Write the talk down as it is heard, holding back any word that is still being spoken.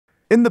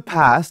In the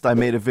past, I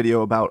made a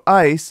video about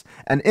ice,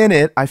 and in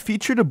it, I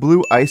featured a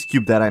blue ice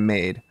cube that I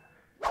made.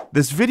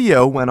 This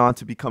video went on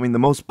to becoming the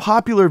most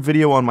popular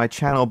video on my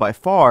channel by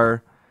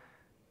far,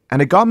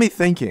 and it got me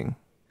thinking.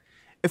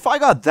 If I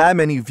got that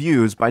many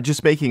views by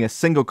just making a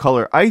single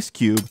color ice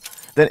cube,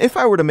 then if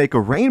I were to make a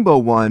rainbow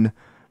one,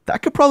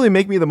 that could probably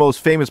make me the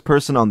most famous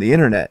person on the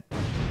internet.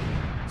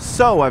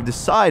 So I've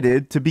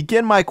decided to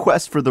begin my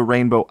quest for the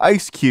rainbow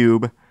ice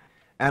cube,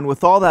 and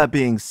with all that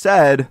being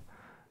said,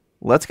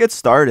 let's get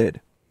started.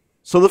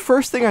 So the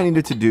first thing I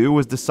needed to do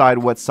was decide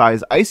what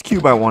size ice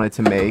cube I wanted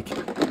to make,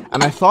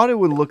 and I thought it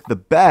would look the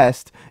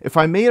best if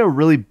I made a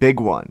really big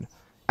one.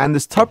 And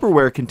this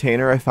Tupperware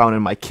container I found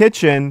in my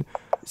kitchen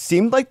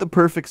seemed like the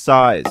perfect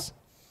size.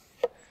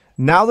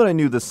 Now that I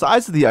knew the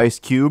size of the ice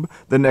cube,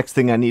 the next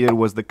thing I needed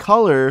was the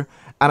color,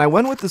 and I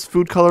went with this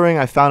food coloring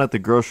I found at the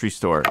grocery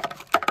store.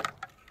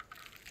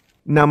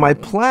 Now my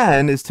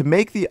plan is to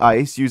make the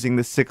ice using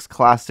the 6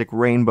 classic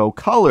rainbow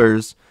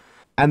colors,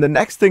 and the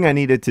next thing I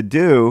needed to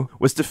do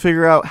was to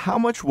figure out how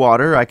much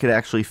water I could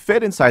actually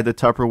fit inside the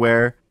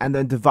Tupperware and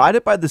then divide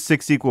it by the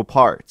 6 equal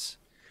parts.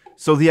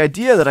 So the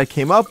idea that I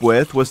came up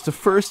with was to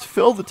first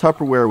fill the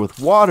Tupperware with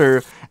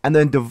water and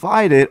then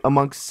divide it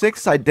amongst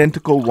 6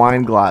 identical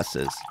wine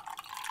glasses.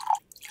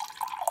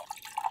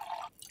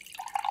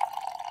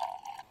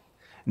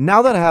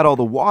 Now that I had all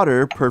the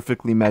water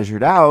perfectly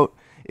measured out,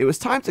 it was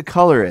time to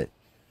color it.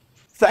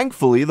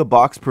 Thankfully, the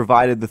box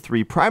provided the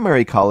 3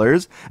 primary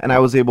colors, and I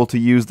was able to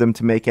use them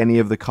to make any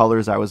of the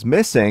colors I was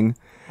missing,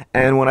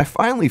 and when I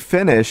finally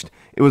finished,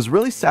 it was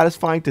really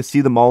satisfying to see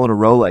them all in a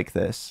row like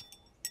this.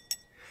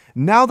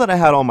 Now that I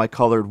had all my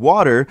colored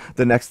water,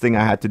 the next thing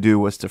I had to do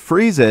was to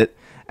freeze it,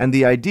 and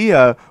the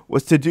idea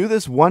was to do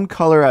this one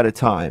color at a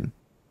time.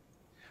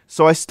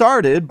 So I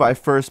started by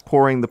first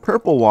pouring the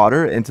purple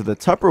water into the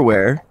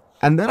Tupperware,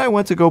 and then I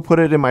went to go put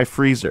it in my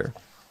freezer.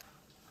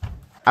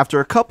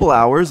 After a couple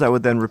hours, I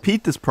would then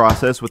repeat this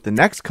process with the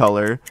next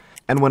color,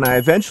 and when I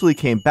eventually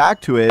came back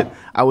to it,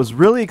 I was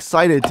really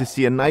excited to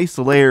see a nice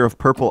layer of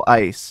purple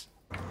ice.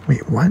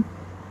 Wait, what?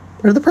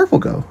 Where did the purple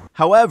go?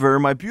 However,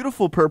 my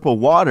beautiful purple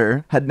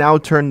water had now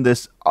turned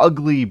this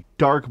ugly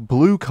dark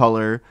blue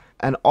color,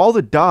 and all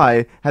the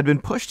dye had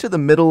been pushed to the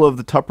middle of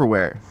the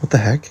Tupperware. What the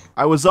heck?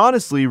 I was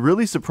honestly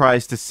really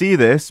surprised to see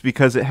this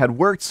because it had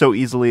worked so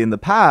easily in the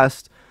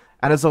past,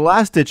 and as a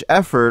last-ditch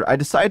effort, I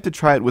decided to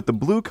try it with the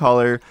blue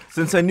color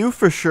since I knew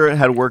for sure it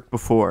had worked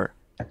before.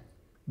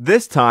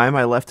 This time,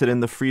 I left it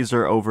in the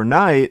freezer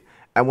overnight,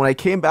 and when I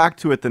came back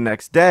to it the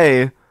next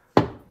day,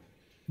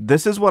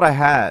 this is what I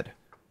had.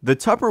 The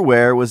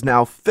Tupperware was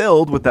now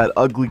filled with that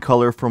ugly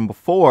color from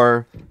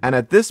before, and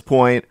at this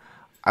point,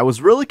 I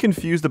was really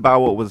confused about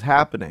what was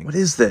happening. What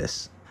is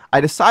this? I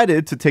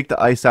decided to take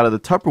the ice out of the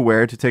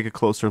Tupperware to take a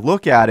closer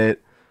look at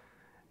it,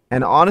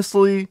 and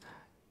honestly,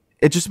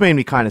 it just made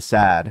me kind of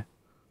sad.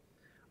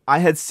 I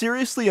had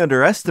seriously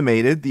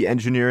underestimated the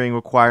engineering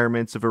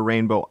requirements of a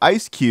rainbow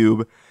ice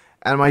cube,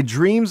 and my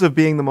dreams of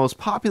being the most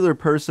popular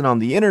person on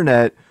the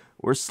internet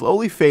were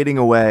slowly fading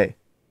away.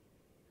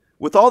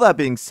 With all that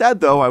being said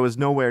though, I was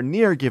nowhere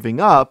near giving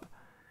up,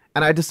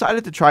 and I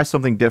decided to try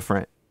something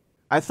different.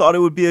 I thought it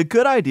would be a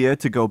good idea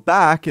to go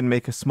back and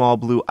make a small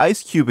blue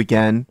ice cube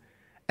again,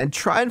 and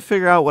try and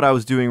figure out what I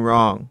was doing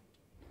wrong.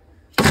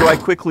 So I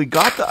quickly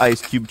got the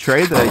ice cube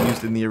tray that I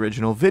used in the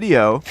original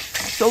video,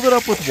 filled it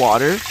up with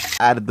water,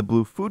 added the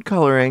blue food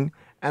coloring,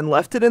 and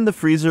left it in the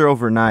freezer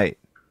overnight.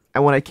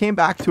 And when I came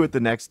back to it the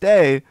next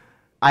day,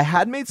 I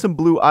had made some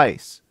blue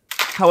ice.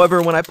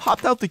 However, when I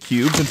popped out the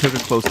cubes and took a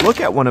close look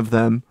at one of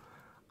them,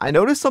 I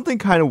noticed something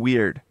kind of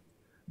weird.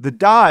 The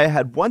dye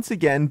had once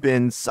again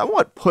been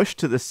somewhat pushed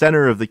to the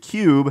center of the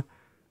cube,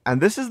 and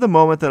this is the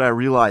moment that I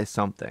realized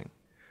something.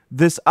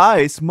 This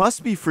ice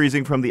must be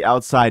freezing from the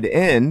outside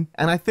in,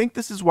 and I think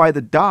this is why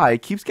the dye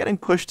keeps getting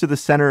pushed to the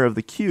center of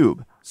the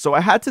cube. So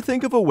I had to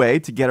think of a way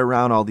to get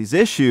around all these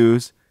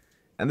issues,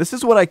 and this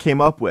is what I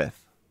came up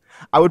with.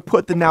 I would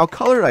put the now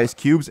colored ice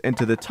cubes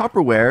into the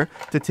Tupperware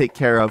to take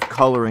care of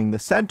coloring the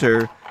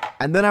center,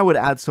 and then I would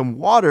add some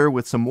water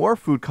with some more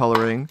food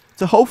coloring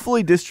to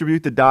hopefully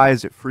distribute the dye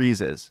as it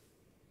freezes.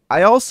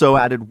 I also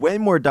added way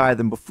more dye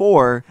than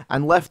before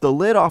and left the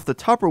lid off the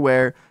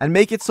Tupperware and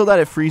make it so that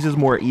it freezes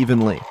more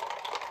evenly.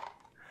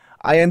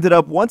 I ended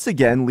up once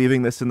again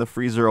leaving this in the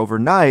freezer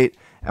overnight,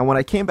 and when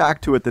I came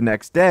back to it the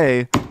next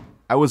day,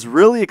 I was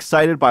really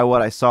excited by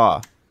what I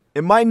saw.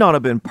 It might not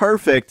have been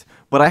perfect,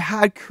 but I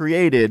had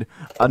created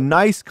a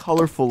nice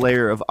colorful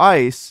layer of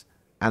ice,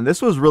 and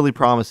this was really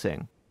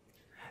promising.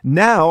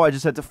 Now I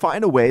just had to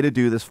find a way to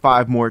do this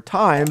 5 more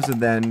times and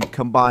then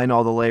combine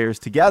all the layers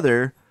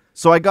together.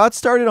 So I got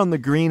started on the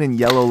green and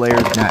yellow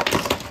layers next.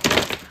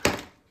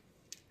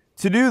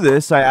 To do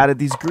this, I added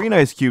these green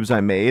ice cubes I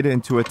made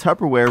into a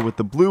Tupperware with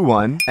the blue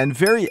one, and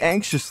very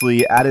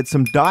anxiously added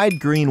some dyed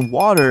green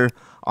water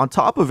on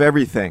top of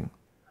everything.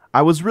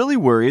 I was really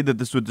worried that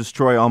this would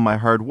destroy all my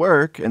hard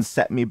work and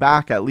set me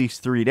back at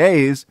least 3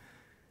 days,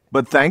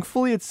 but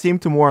thankfully it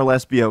seemed to more or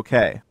less be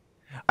okay.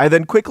 I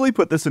then quickly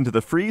put this into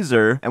the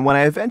freezer, and when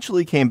I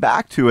eventually came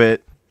back to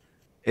it,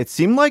 It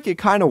seemed like it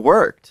kind of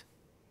worked.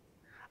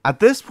 At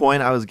this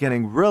point, I was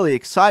getting really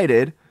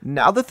excited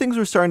now that things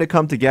were starting to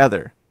come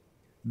together.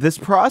 This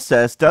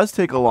process does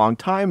take a long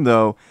time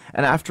though,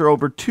 and after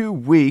over 2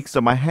 weeks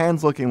of my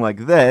hands looking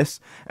like this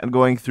and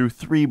going through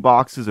 3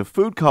 boxes of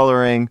food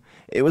coloring,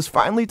 it was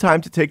finally time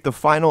to take the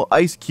final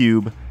ice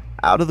cube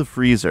out of the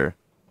freezer.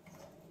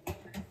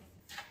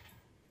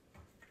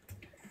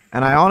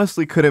 And I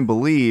honestly couldn't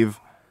believe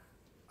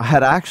I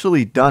had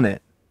actually done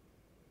it.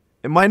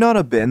 It might not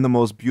have been the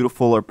most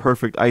beautiful or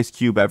perfect ice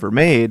cube ever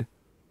made,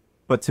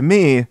 but to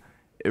me,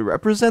 it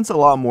represents a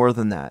lot more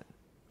than that.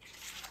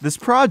 This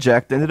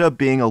project ended up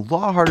being a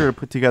lot harder to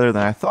put together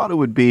than I thought it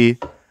would be,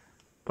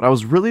 but I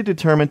was really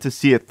determined to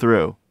see it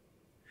through.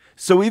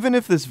 So even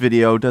if this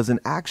video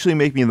doesn't actually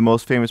make me the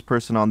most famous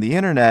person on the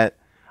internet,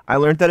 I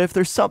learned that if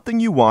there's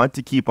something you want,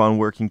 to keep on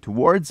working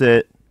towards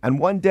it, and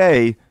one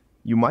day,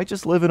 you might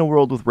just live in a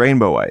world with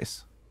rainbow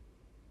ice.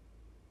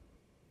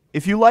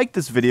 If you liked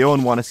this video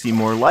and want to see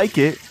more like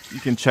it, you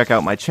can check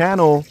out my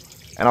channel,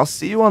 and I'll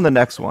see you on the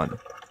next one.